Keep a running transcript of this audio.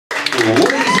Ladies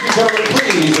and gentlemen,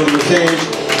 please on the stage,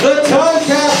 the Time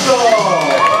Capsule!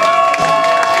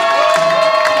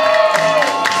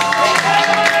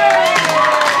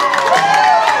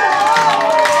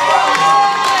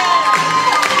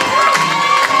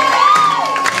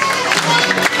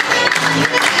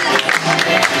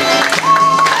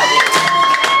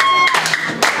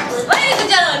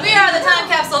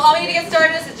 All we need to get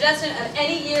started is a suggestion of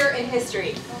any year in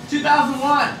history.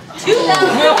 2001.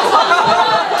 2001.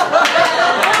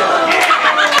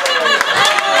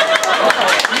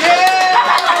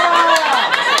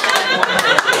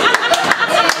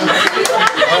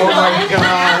 Oh my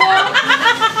God.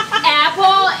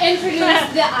 Apple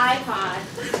introduced the iPod.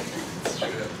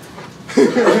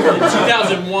 In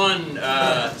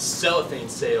 2001, cellophane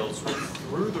sales went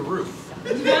through the roof.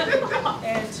 In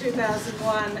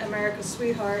 2001, America's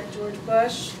sweetheart, George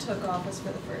Bush, took office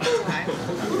for the first time.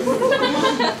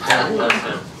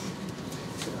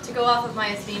 To go off of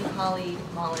my esteemed colleague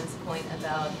Mullen's point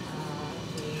about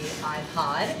the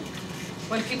iPod,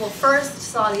 when people first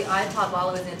saw the iPod while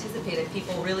it was anticipated,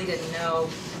 people really didn't know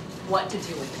what to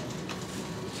do with it.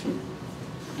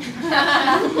 In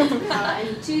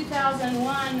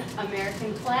 2001,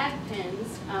 American flag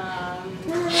pins.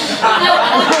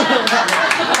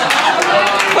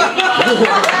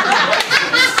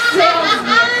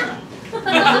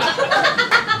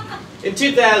 In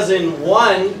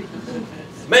 2001,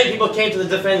 many people came to the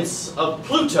defense of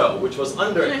Pluto, which was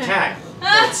under attack for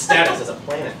its status as a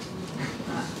planet.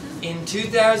 In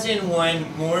 2001,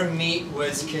 more meat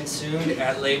was consumed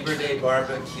at Labor Day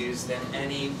barbecues than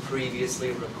any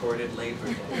previously recorded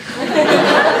Labor Day.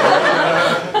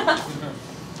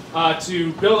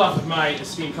 To build off of my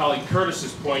esteemed colleague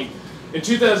Curtis's point, in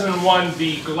 2001,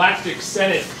 the Galactic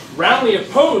Senate roundly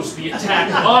opposed the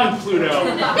attack on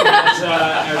Pluto as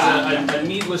a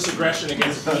needless aggression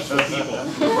against peaceful people.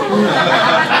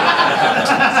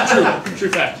 True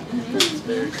fact.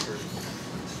 Very true.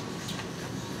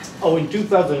 Oh, in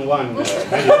 2001,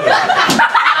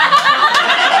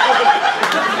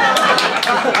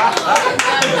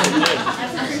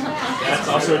 That's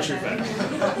also a true fact.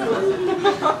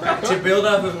 To build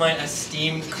off of my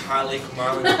esteemed colleague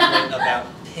Marlon's point about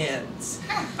pins,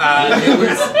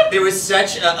 there was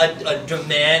such a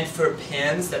demand for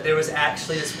pins that there was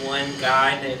actually this one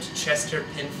guy named Chester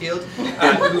Pinfield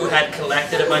who had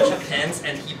collected a bunch of pins,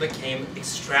 and he became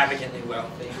extravagantly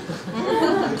wealthy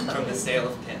from the sale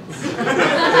of pins.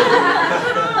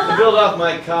 To build off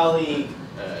my colleague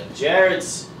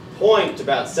Jared's point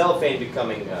about cellophane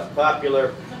becoming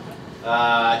popular,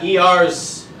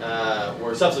 ERs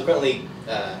were subsequently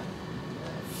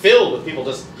filled with people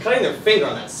just cutting their finger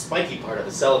on that spiky part of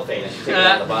the cellophane as you take it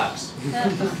out of the box.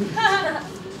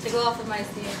 To go off of my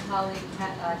esteemed colleague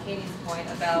Katie's point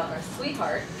about our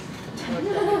sweetheart,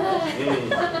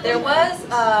 there was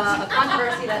a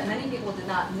controversy that many people did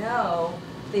not know.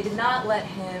 They did not let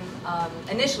him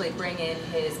initially bring in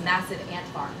his massive ant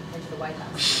farm into the White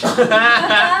House.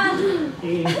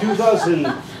 in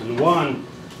 2001,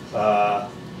 a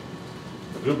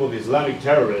group of Islamic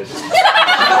terrorists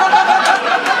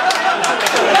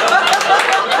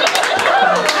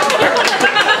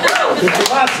took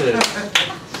classes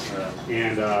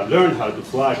and learned how to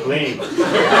fly planes. They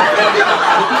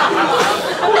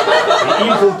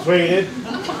infiltrated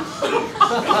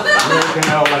American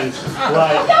Airlines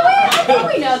flight. I think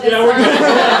we know this. Yeah, we're good.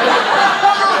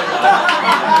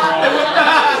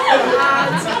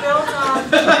 To build on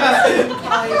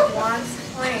colleague Juan's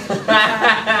point,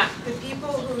 the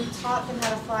people who taught them how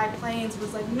to fly planes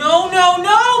was like, no, no,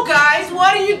 no, guys,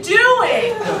 what are you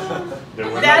doing?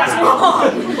 That's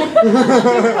wrong.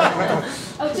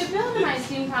 Oh, to build on my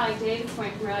esteemed colleague David's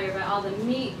point from earlier about all the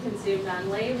meat consumed on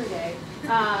Labor Day,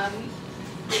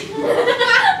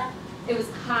 it was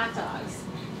hot dogs,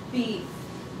 beef,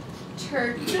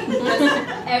 turkey, just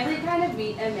every kind of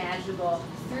meat imaginable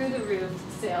through the roof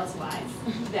sales-wise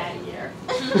that year.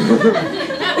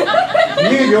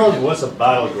 New York was a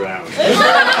battleground.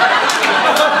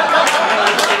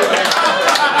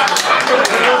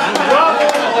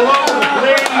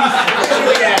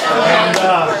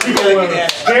 And people were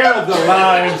scared of their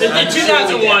lives. In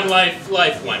 2001,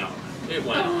 life went on. It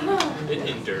went on. It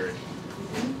endured.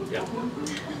 Yeah.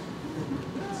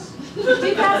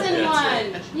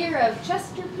 2001, year of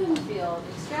Chester Pinfield,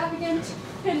 extravagant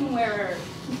pin wearer.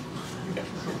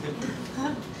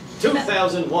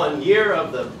 2001, year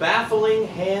of the baffling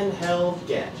handheld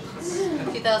gadgets.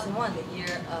 2001, the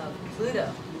year of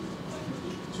Pluto.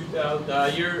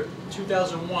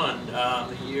 2001,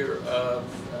 the year of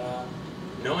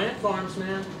no ant farms,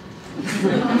 man.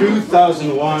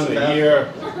 2001, the year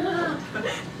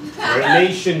where a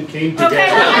nation came together.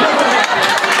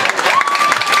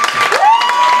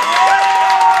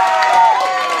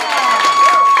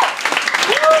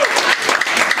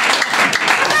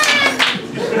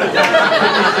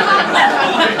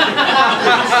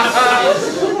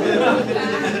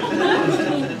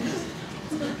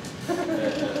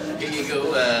 Here you go,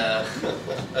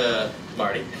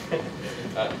 Marty,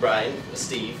 Brian,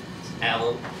 Steve,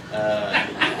 Alan,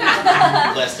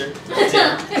 Lester,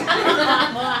 Tim,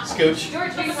 Scooch.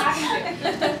 George, who are you talking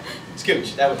to?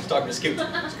 Scooch, that was talking to Scooch.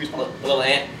 Scooch, my little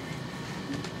ant.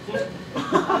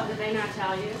 Oh, did they not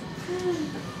tell you?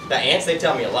 The ants, they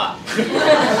tell me a lot.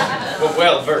 We're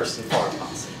well versed in foreign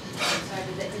policy. Sorry,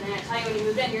 did they not tell you when you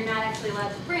moved in you're not actually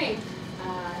allowed to bring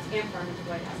ant farm into the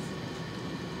White House?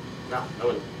 No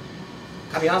one.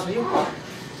 I'll be honest with you.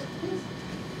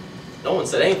 No one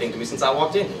said anything to me since I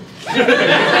walked in here.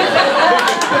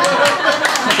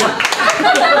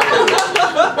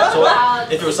 So,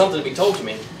 if there was something to be told to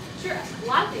me. Sure, a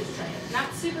lot of things to tell you.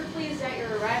 Not super pleased at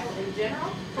your arrival in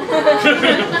general,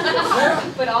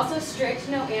 but also strict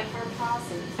no ant farm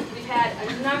policy. We've had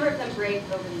a number of them break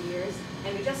over the years,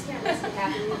 and we just can't risk it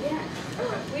happening again.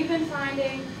 We've been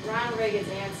finding Ronald Reagan's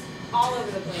ants all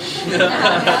over the place for the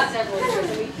past several years,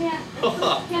 and we can't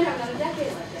have another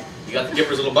decade like that. You got the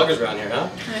Gipper's little buggers around here, huh?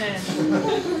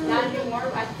 Not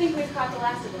anymore. I think we've caught the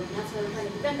last of them, and that's why we're trying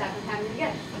to prevent that from happening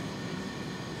again.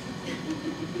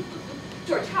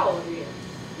 George, how old are you?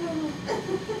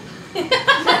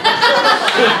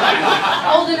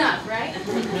 Old enough, right?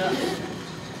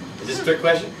 Is this a trick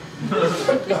question?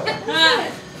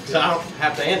 Because I don't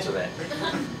have to answer that.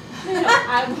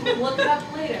 I will look it up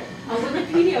later on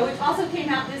Wikipedia, which also came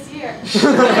out this year.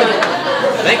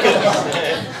 Thank goodness.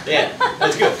 Yeah,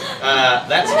 that's good.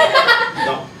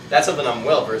 That's something I'm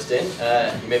well versed in.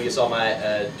 Maybe you saw my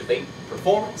debate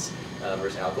performance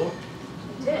versus Al Gore.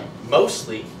 I did.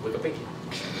 Mostly Wikipedia.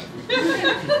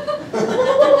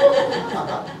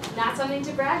 Not something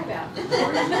to brag about.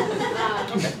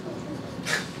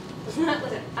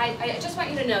 Listen, I just want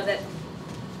you to know that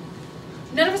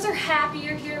none of us are happy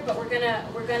you're here, but we're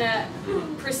gonna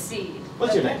proceed.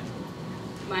 What's your name?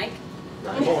 Mike?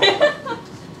 Not more.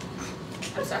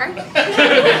 I'm sorry.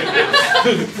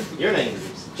 Your name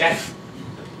is Jack.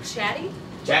 Chatty?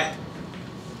 Jack.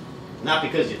 Not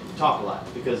because you talk a lot,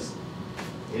 because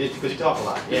it is because you talk a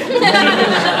lot. Yeah.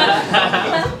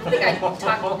 I think I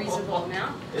talk a reasonable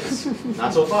amount. It's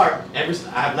not so far. I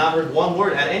have not heard one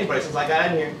word out of anybody since I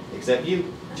got in here, except you,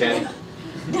 Chatty.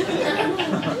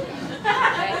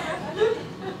 Okay.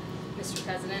 Mr.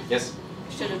 President? Yes. I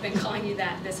should have been calling you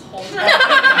that this whole time. I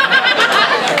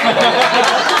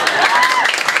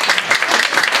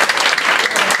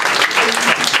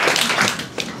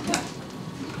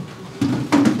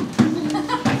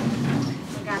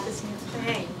got this new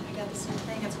thing.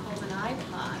 It's called an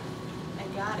iPod. I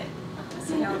got it.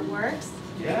 See how it works?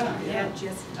 Yeah.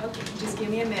 Just give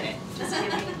me a minute.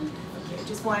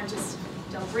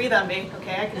 Don't breathe on me,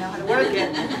 okay? I can know how to work it.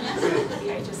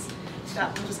 Okay,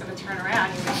 stop. I'm just going to turn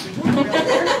around. You're making me real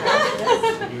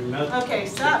weird about this. Okay,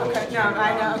 stop. Okay, no,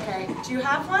 I know. Okay, do you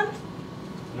have one?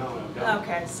 No, I don't.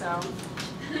 Okay, so.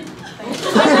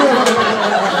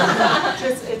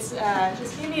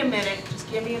 Just give me a minute. Just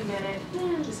give me a minute.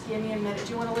 Do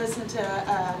you want to listen to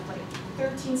like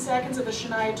 13 seconds of a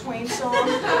Shania Twain song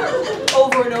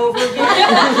over and over again?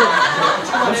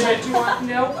 Do you want?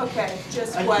 No. Okay.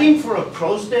 Just I what? think for a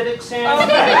prostate exam.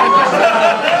 Okay.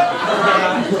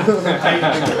 I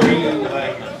really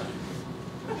like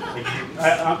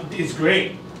it. It's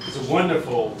great. It's a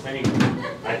wonderful thing.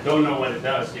 I don't know what it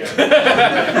does yet. I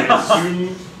assume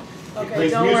it Okay,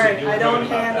 plays don't music. worry. You were I don't talking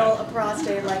about handle that. a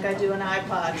prostate like I do an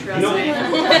iPod. You Trust know, me. I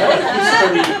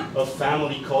have a history of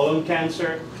family colon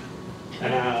cancer,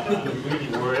 and I'm really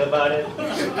worried about it.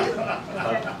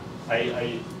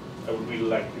 I would really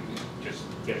like to just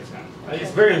get examined.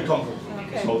 It's very uncomfortable for me,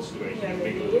 this whole situation. Yeah.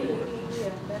 Make it a little bit worse.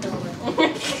 Bend over.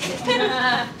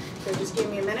 So just give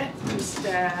me a minute. I'm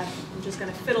just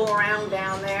gonna fiddle around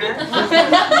down there.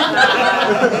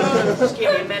 Just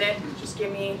give me a minute. Just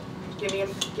give me a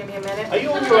minute. Are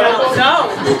you on your elbow? No.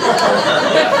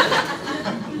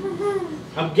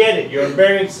 I'm getting it. You're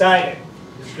very excited.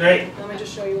 It's great. Let me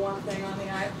just show you one thing on the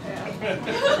iPod.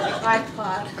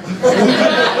 iPod.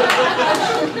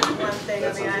 One thing on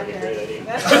the That sounds like a great idea.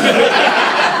 iPad.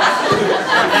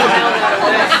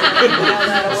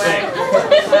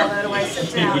 File that away. Sit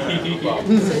down.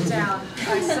 Sit down.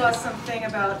 I saw something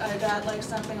about, I got like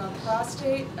something on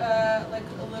prostate, like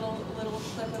a little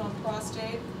clip on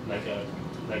prostate. Like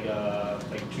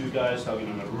two guys talking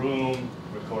in a room,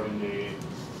 recording the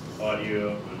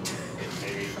audio and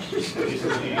maybe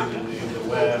recently in the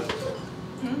web.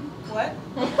 What?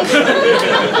 I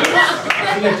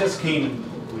think I just came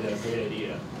with a great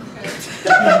idea.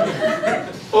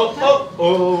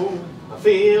 Oh, I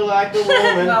feel like a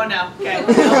woman. Oh no. Okay.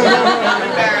 Now I'm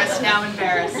embarrassed. Now I'm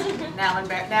embarrassed. Now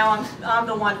I'm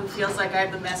the one who feels like I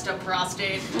have the messed up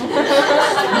prostate.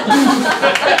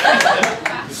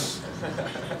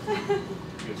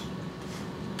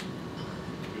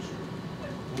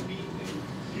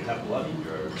 You have blood in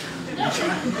your... No,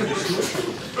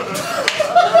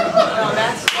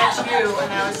 that's you.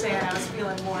 And I was saying I was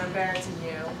feeling more embarrassed than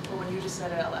you. But when you just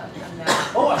said it out loud, I'm not.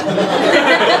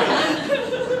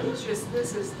 It's just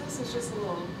this is just a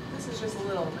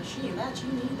little machine. That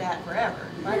you need that forever.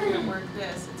 If I can't work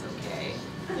this, it's okay.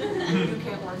 You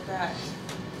can't work that.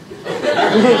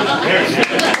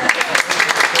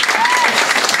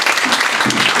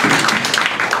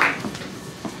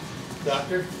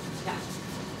 Doctor? Yeah.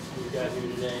 What we got here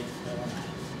today?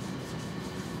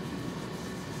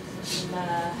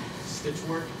 Stitch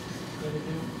work? What do they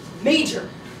do?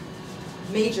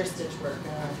 Major stitch work.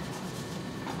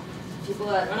 People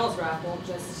at Reynolds Wrap won't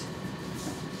just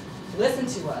listen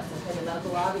to us. Okay, the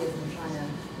medical lobbyists and trying to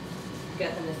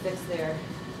get them to fix their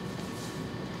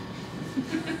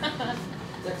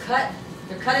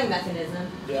cutting mechanism.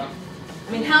 Yeah.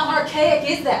 I mean, how archaic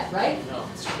is that, right? No,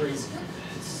 it's crazy.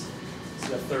 It's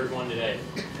the third one today.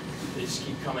 They just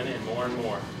keep coming in more and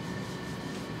more.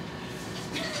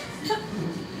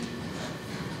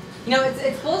 You know,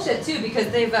 it's bullshit too because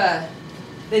they've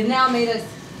now made us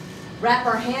wrap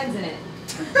our hands in it.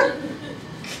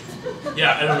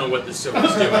 Yeah, I don't know what this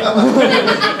silver's doing. I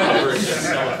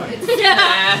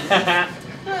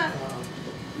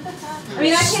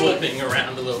mean, slipping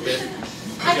around a little bit.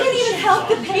 I can't even help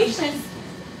the patients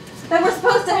that we're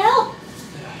supposed to help.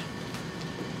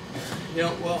 You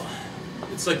know, well,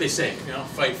 it's like they say, you know,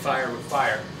 fight fire with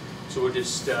fire. So we'll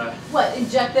just What?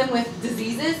 Inject them with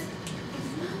diseases?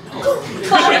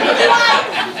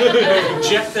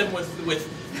 inject them with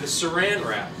the saran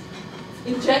wrap.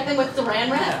 Inject them with saran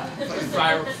wrap? Fight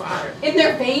fire with fire. In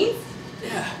their veins?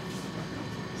 Yeah.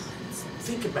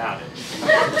 Think about it.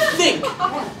 Think.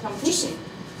 Just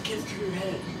get it through your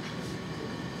head.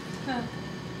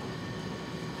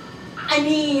 I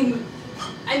mean,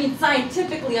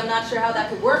 scientifically, I'm not sure how that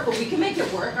could work, but we can make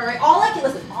it work. All right. All I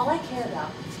care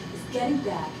about is getting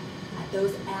back at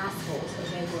those assholes,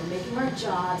 okay, who are making our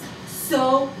jobs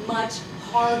so much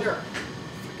harder.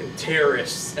 Fucking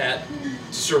terrorists at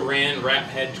saran wrap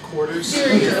headquarters.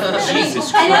 Jesus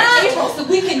Jesus And Christ. it's April, so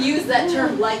we can use that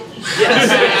term lightly. Yes.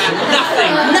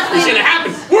 Nothing is gonna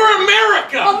happen. We're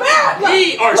America. America.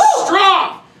 We are Woo!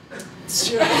 strong.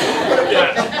 Yeah.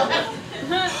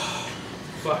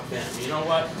 Fuck them. You know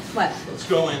what? What? Let's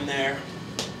go in there.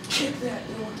 Kick that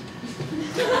door.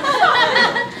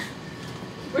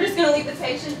 We're just gonna leave the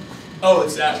patient. Oh,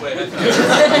 it's that way.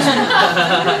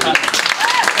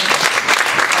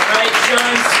 Alright,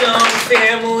 Johnstone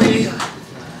family.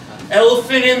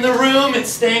 Elephant in the room,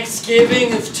 it's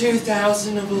Thanksgiving of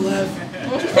 2011.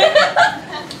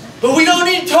 But we don't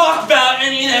need to talk about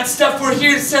any of that stuff. We're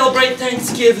here to celebrate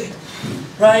Thanksgiving.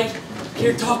 Right?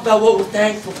 Here to talk about what we're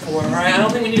thankful for, alright? I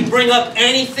don't think we need to bring up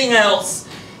anything else,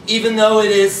 even though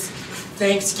it is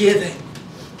Thanksgiving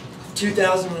of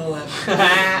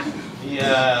 2011.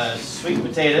 The sweet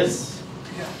potatoes.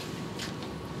 Yeah.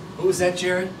 What was that,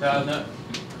 Jared? No.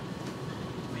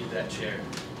 Leave that chair.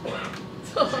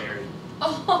 Jerry.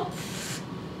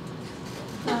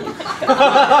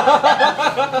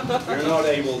 You're not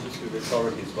able to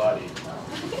recover his body.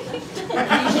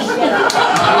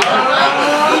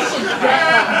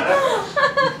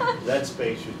 That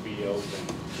space should be open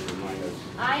to remind us.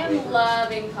 I am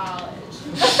loving college.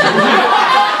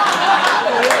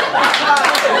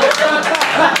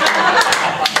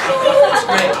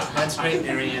 That's great,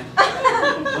 Marianne.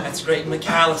 That's great,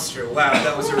 McAllister. Wow,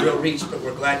 that was a real reach, but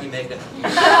we're glad you made it.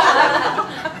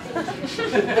 I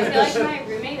feel like my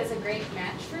roommate is a great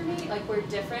match for me. Like, we're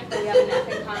different, but we have enough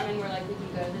in common where, like, we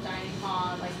can go to the dining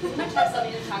hall and, like, pretty much have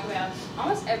something to talk about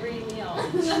almost every meal.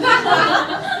 You It's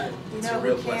know a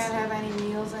real who can't blessing. have any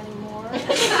meals anymore?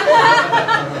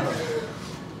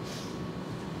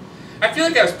 I feel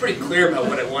like I was pretty clear about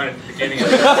what I wanted at the beginning of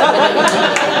this.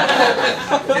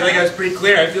 I feel like I was pretty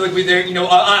clear. I feel like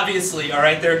obviously, all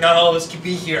right, not all of us could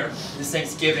be here this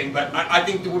Thanksgiving, but I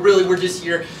think that we're just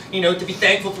here, to be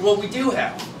thankful for what we do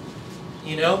have.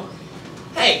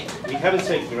 Hey. We haven't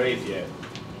said grace yet.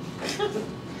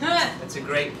 That's a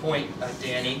great point,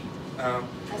 Danny. I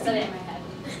said it in my head.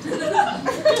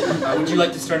 Would you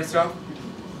like to start us off?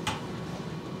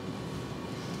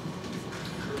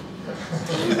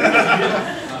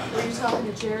 Were you talking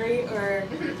to Jerry or?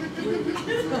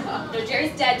 No,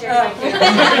 Jerry's dead. Jerry's not here.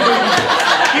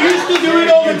 He used to do it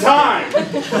all the time.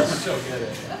 So good at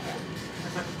it.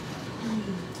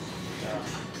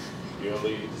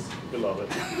 Dearly beloved.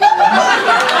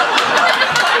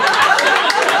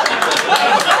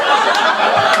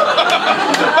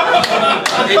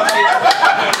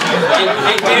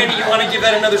 Hey, Danny, you want to give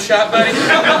that another shot, buddy? I'm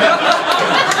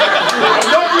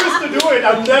not used to do it.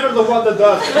 I'm never the one that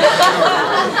does it.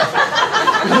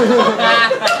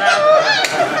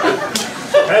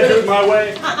 I do it my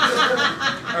way.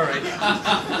 All right.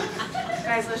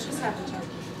 Guys, let's just have the turkey.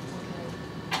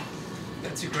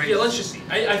 That's a great. Yeah, let's just see.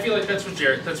 I feel like that's what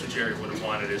Jerry would have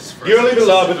wanted is for Dearly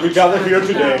beloved, we gather here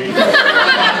today.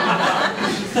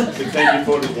 To thank you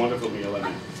for this wonderful meal.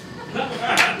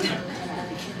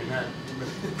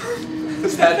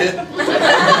 Is that it?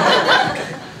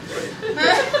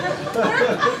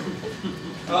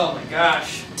 Oh my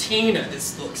gosh, Tina,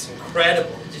 this looks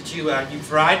incredible. Did you you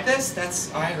fried this?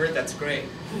 I heard that's great.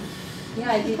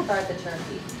 Yeah, I deep fried the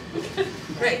turkey.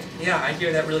 Great. Yeah, I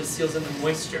hear that really seals in the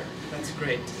moisture. That's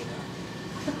great, Tina.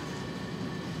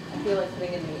 I feel like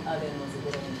putting it in the oven was a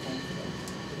little insensitive.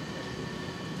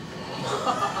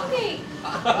 Okay.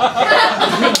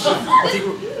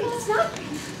 It's not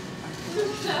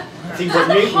I think we're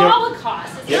mixing.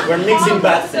 Holocaust. It's Yeah, not we're mixing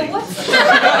bad Holocaust. So things. what's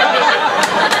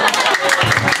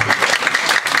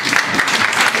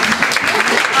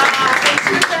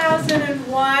In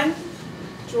 2001,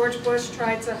 George Bush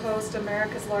tried to host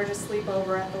America's largest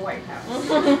sleepover at the White House.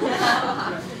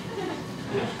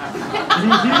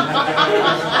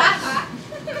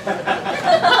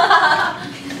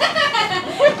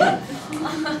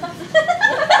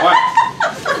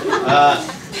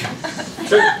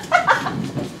 Truth.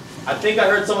 I think I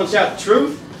heard someone shout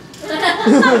truth.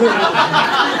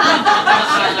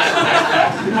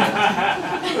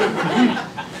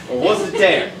 Or was it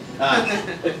there?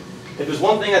 If there's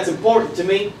one thing that's important to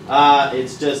me,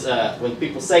 it's just when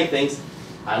people say things,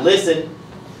 I listen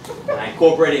and I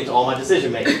incorporate it into all my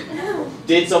decision making.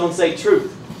 Did someone say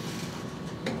truth?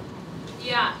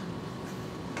 Yeah.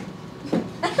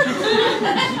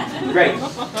 Great.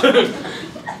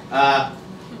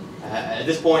 At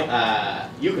this point,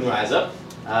 you can rise up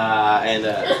and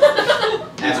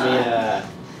ask me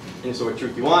any sort of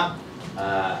truth you want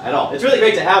at all. It's really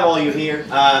great to have all you here.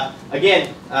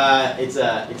 Again,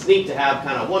 it's neat to have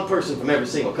kind of one person from every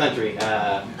single country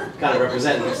kind of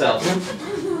representing themselves.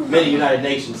 Many United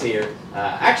Nations here.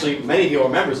 Actually, many of you are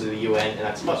members of the UN, and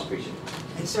that's much appreciated.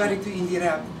 I'm sorry to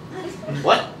interrupt.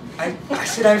 What? I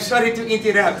said I'm sorry to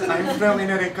interrupt. I'm from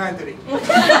another country.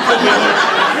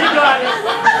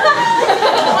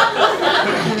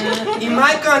 In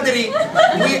my country,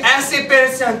 we ask a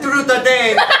person truth or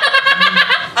dare,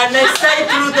 and they say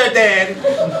truth or dare.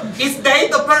 It's they,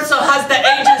 the person, has the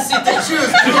agency to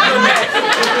choose truth or dare.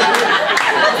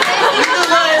 We do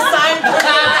not assign truth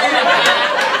or dare.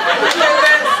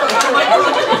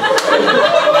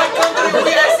 My country,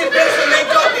 we ask a person, they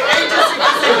got the agency to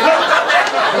say truth or dare.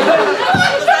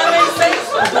 Does that make sense?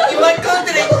 In my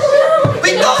country,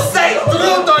 we don't say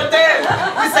truth or dare.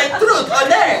 We say truth or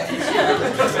dare.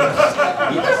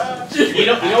 You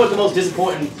know what the most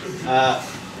disappointing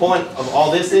point of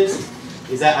all this is?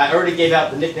 Is that I already gave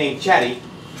out the nickname Chatty.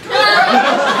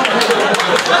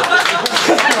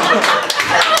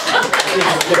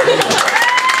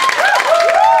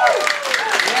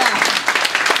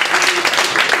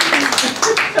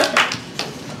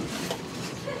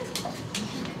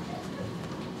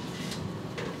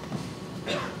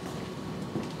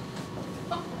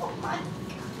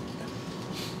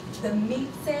 The meat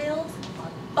sales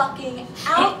are fucking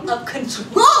out of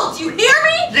control. Do you hear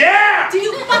me? Yeah! Do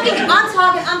you fucking?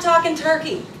 I'm talking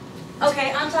turkey.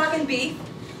 Okay, I'm talking beef.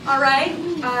 All right.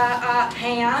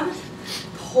 Ham,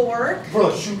 pork.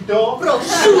 Prosciutto.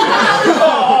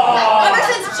 Ever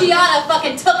since Gianna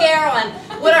fucking took air on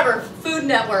whatever Food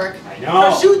Network, I know.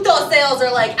 prosciutto sales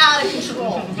are like out of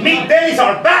control. Meat days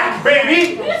are back,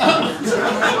 baby! Don't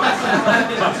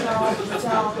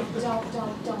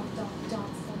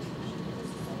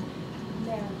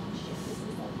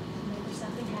Maybe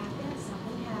something happened,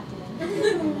 and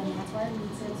then that's why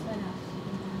meat sales went up.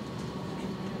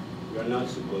 You're not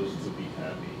supposed to be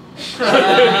happy.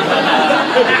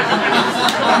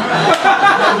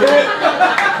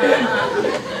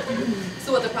 So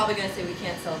what they're probably gonna say, we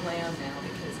can't sell lamb now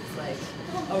because it's like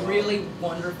a really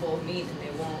wonderful meat and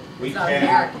they won't. We It's not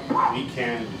American.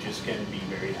 can, we just can't be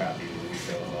very happy when we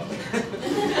sell a lot.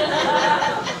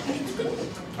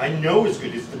 I know it's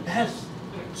good, it's the best.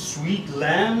 sweet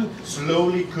lamb,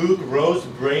 slowly cooked, roast,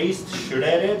 braised,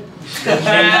 shredded, then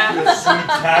made into a sweet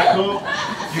taco.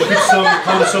 You put some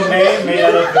consomme made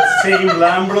out of the same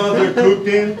lamb blood they're cooked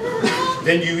in.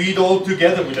 Then you eat all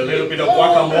together with a little bit of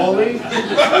guacamole.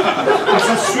 It's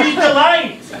a sweet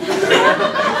delight.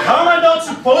 How am I not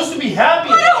supposed to be happy?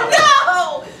 I don't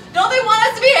know! Don't they want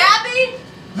us to be happy?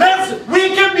 We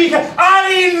can be.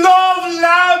 I love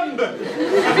lamb.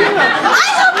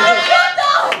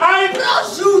 I love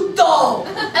prosciutto!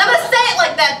 And I'm gonna say it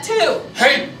like that too.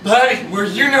 Hey, buddy, were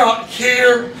you not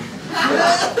here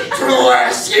for the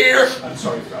last year? I'm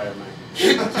sorry, fireman.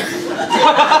 Yeah,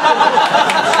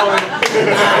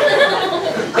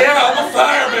 I'm a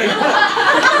fireman.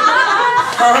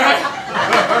 All right.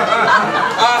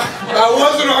 I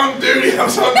wasn't on duty. I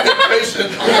was on vacation.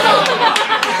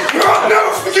 I'll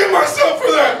never forgive myself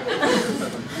for that.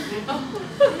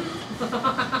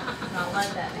 Not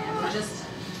like that, man. We just.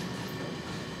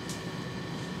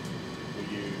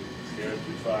 Would you care to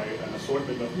try an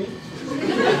assortment of meats?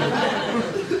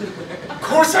 Of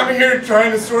course I'm here to try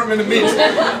an assortment of meats.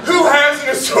 Who has an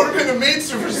assortment of meats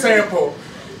for sample?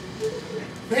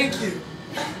 Thank you.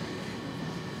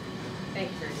 Thank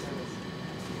you for your service.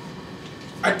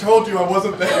 I told you I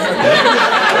wasn't there.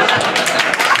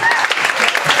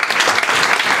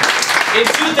 In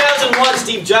 2001,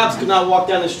 Steve Jobs could not walk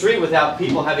down the street without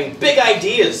people having big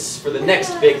ideas for the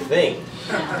next big thing.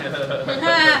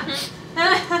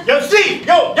 Yo, Steve!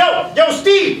 Yo,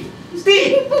 Steve!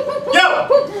 Steve! Yo!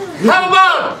 How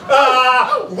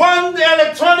about one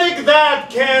electronic that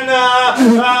can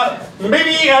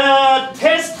maybe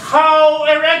test how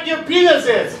erect your penis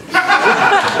is?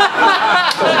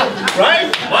 Right?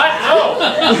 What?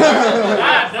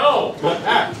 No. No.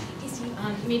 Hey, Steve,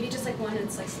 maybe just like one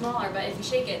that's like smaller, but if you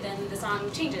shake it, then the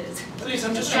song changes. Please,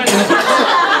 I'm just trying to.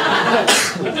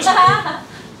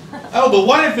 Oh, but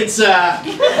what if it's, what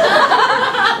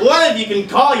if you can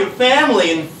call your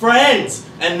family and friends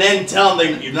and then tell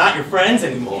them you're not your friends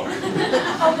anymore?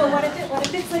 Oh, but what if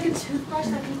it's like a toothbrush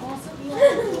that can also be like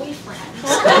a boyfriend?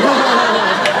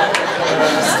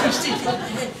 Steve,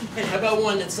 and how about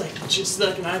one that's like just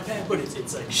like an iPad, but it's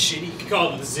like shitty? You could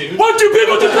call it the Zoom. What do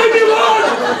people just leave me alone?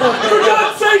 For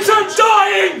God's sakes, I'm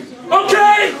dying!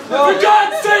 Okay? For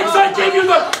God's sakes, I gave you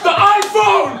the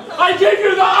iPhone! I gave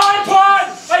you the iPod!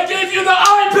 I gave you the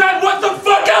iPad! What the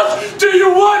fuck else do you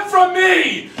want from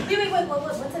me? Wait,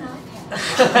 what's an iPad?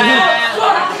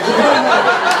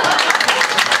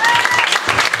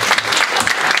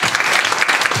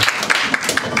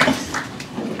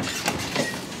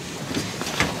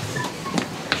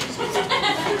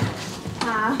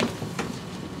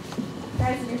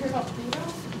 Guys, have you heard about Pluto?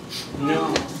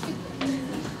 No.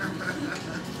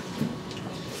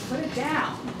 Put it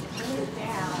down.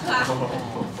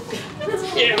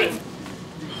 Damn it.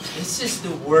 This is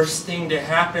the worst thing to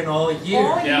happen all year.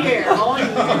 All year.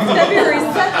 February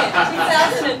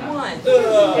 2nd, 2001.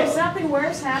 If something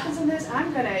worse happens in this,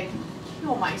 I'm gonna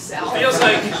kill myself. Feels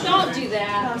like Don't do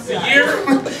that. the year.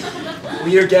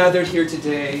 We are gathered here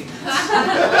today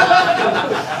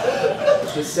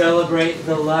to celebrate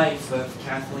the life of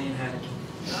Kathleen Haneke.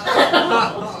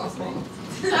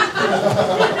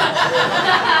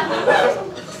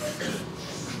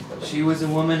 She was a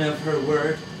woman of her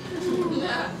word. She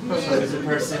was a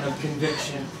person of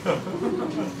conviction.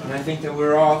 And I think that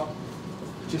we're all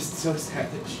just so sad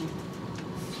that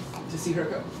to see her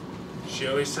go. She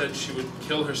always said she would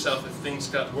kill herself if things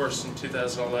got worse in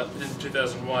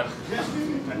 2001.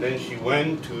 And then she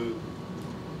went to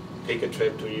take a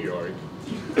trip to New York.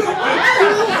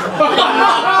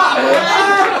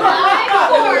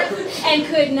 And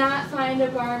could not find a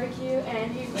barbecue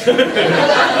anywhere.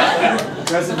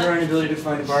 Because of her inability to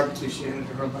find a barbecue, she ended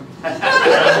her own life.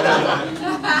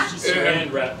 She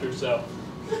saran wrapped herself.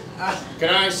 Can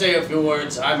I say a few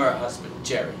words? I'm her husband,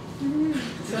 Jerry.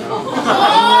 Jerry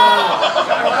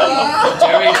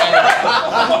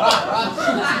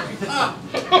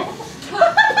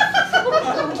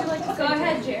Go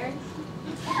ahead, Jerry.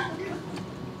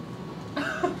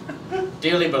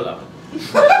 Dearly beloved.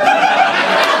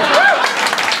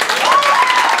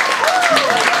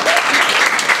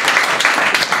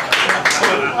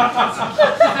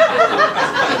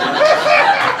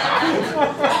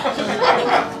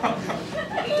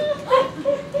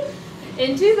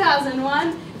 In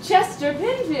 2001, Chester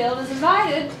Pinfield is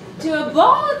invited to a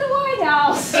ball at the White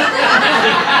House.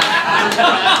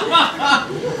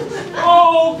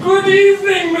 Oh, good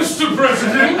evening, Mr.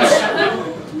 President.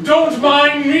 Don't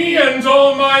mind me and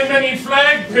all my many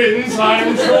flag pins.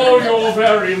 I'm sure you're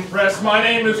very impressed. My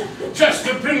name is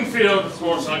Chester Pinfield. Of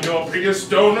course, I'm your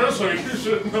biggest donor, so you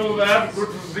should know that. Good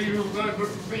to see you. Good to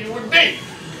see you indeed.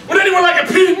 Would anyone like a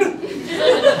pin?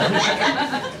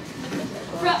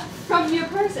 From your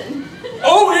person.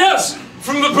 Oh, yes.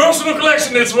 From the personal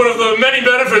collection, it's one of the many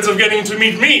benefits of getting to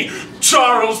meet me,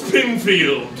 Charles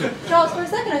Pinfield. Charles, for a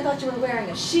second I thought you were wearing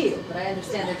a shield, but I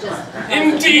understand it just...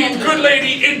 Indeed, good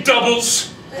lady, it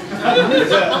doubles.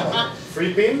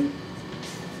 Free pin?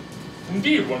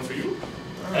 Indeed, one for you,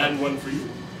 and one for you,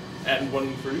 and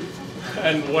one for you,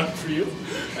 and one for you,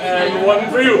 and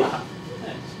one for you.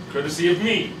 Courtesy of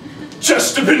me,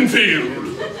 Chester Pinfield.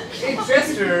 Hey,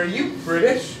 Chester, are you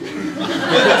British?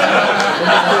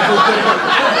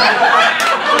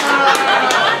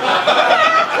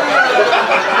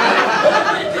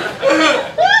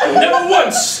 Never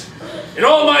once in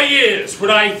all my years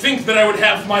would I think that I would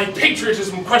have my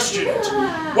patriotism questioned,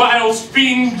 whilst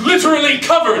being literally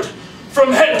covered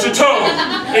from head to toe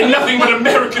in nothing but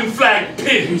American flag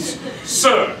pins.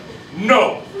 Sir,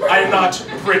 no, I am not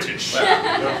British.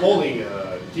 You're holding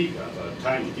a teacup, a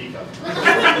tiny teacup.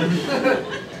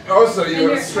 Oh, so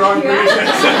you're a strong British.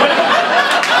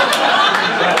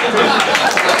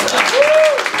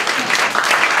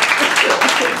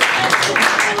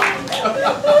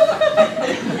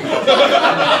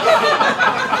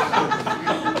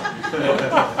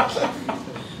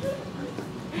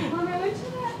 I went to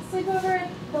that sleepover at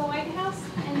the White House,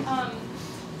 and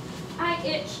I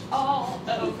itched all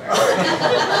over.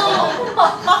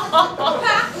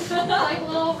 Like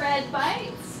little red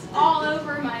bites all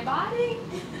over my body,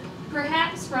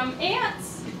 perhaps from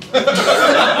ants.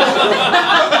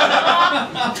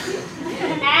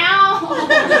 Ow!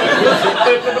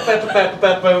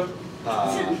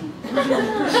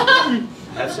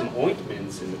 Have some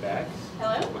ointments in the back.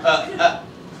 Hello?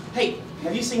 Hey,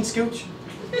 have you seen Scooch?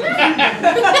 The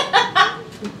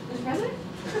president?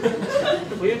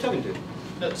 Who are you talking to?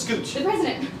 Scooch. The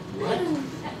president.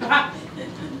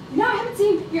 No, I haven't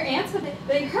seen your ants, but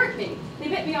they hurt me. They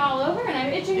bit me all over, and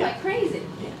I'm itching like crazy.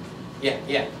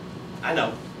 Yeah, I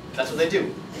know. That's what they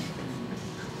do.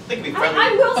 They can be friendly.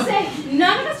 I will say,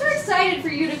 none of us are excited for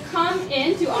you to come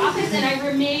into office, and I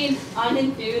remain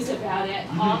unenthused about it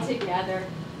altogether.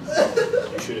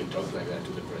 You shouldn't talk like that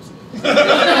to the president.